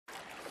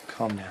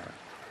Calm down.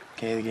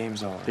 Okay, the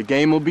game's over. The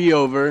game will be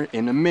over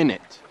in a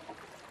minute.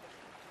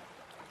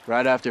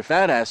 Right after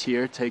Fat Ass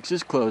here takes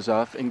his clothes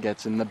off and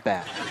gets in the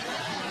bath.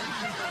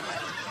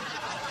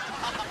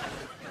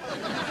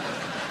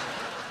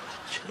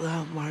 Chill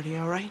out, Marty,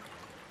 all right?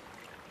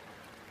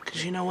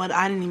 Because you know what?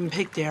 I didn't even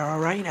pick Dare, all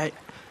right? I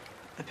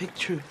picked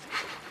Truth.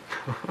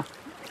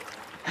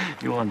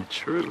 You want the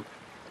truth?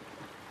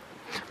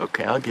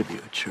 Okay, I'll give you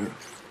a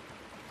truth.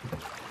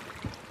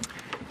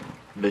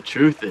 The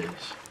truth is,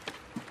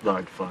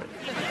 Lord Fudge,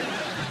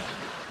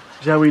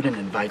 is that we didn't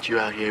invite you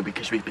out here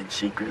because we've been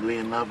secretly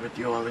in love with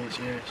you all these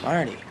years.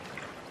 Marty,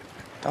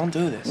 don't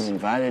do this. We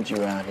invited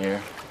you out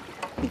here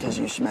because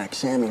you smacked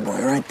Sammy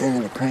Boy right there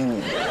in the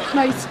cranium.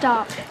 Marty,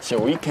 stop. So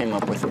we came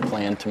up with a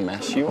plan to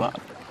mess you up.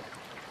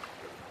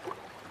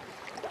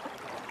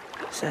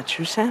 Is that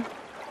true, Sam?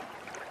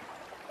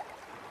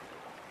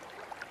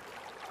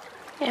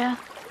 Yeah.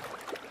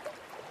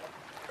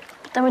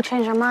 But then we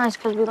changed our minds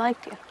because we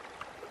liked you.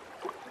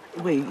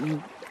 Wait,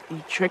 you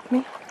tricked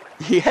me?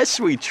 Yes,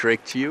 we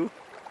tricked you.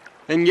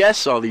 And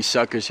yes, all these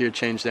suckers here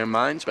changed their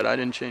minds, but I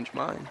didn't change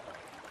mine.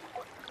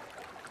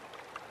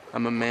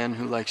 I'm a man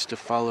who likes to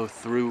follow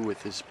through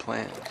with his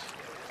plans.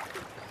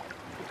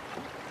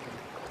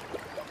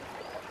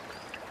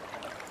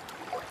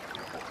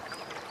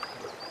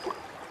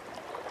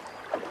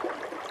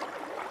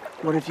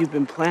 What have you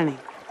been planning?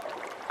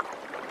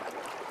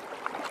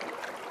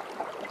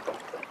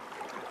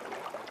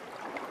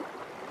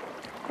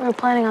 We were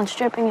planning on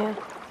stripping you,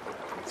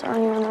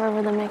 throwing you in the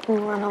river, then making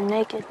you run home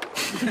naked.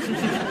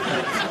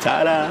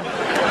 Ta-da!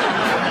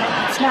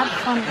 It's not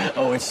funny.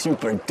 Oh, it's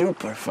super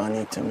duper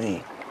funny to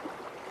me.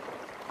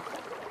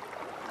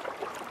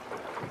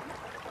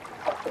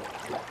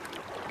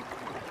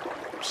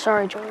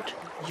 Sorry, George.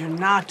 You're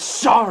not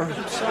sorry.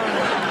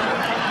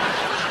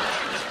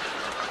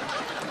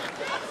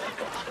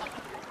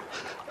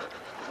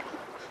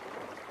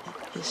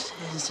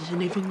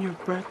 Isn't even your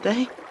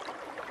birthday?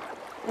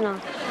 No.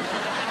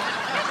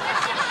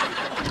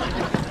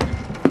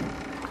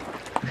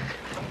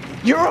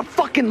 You're a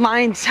fucking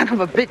lying son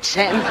of a bitch,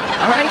 Sam, all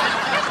right?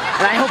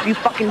 And I hope you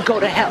fucking go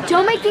to hell.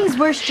 Don't make things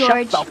worse,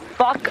 George. Shut the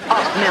fuck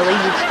up, Millie,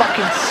 you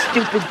fucking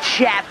stupid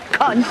chap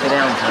cunt. Sit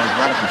down,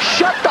 George.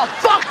 Shut the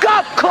fuck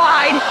up,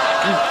 Clyde,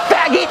 you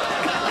faggot.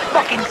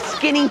 Fucking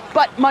skinny,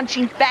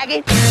 butt-munching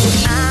faggot.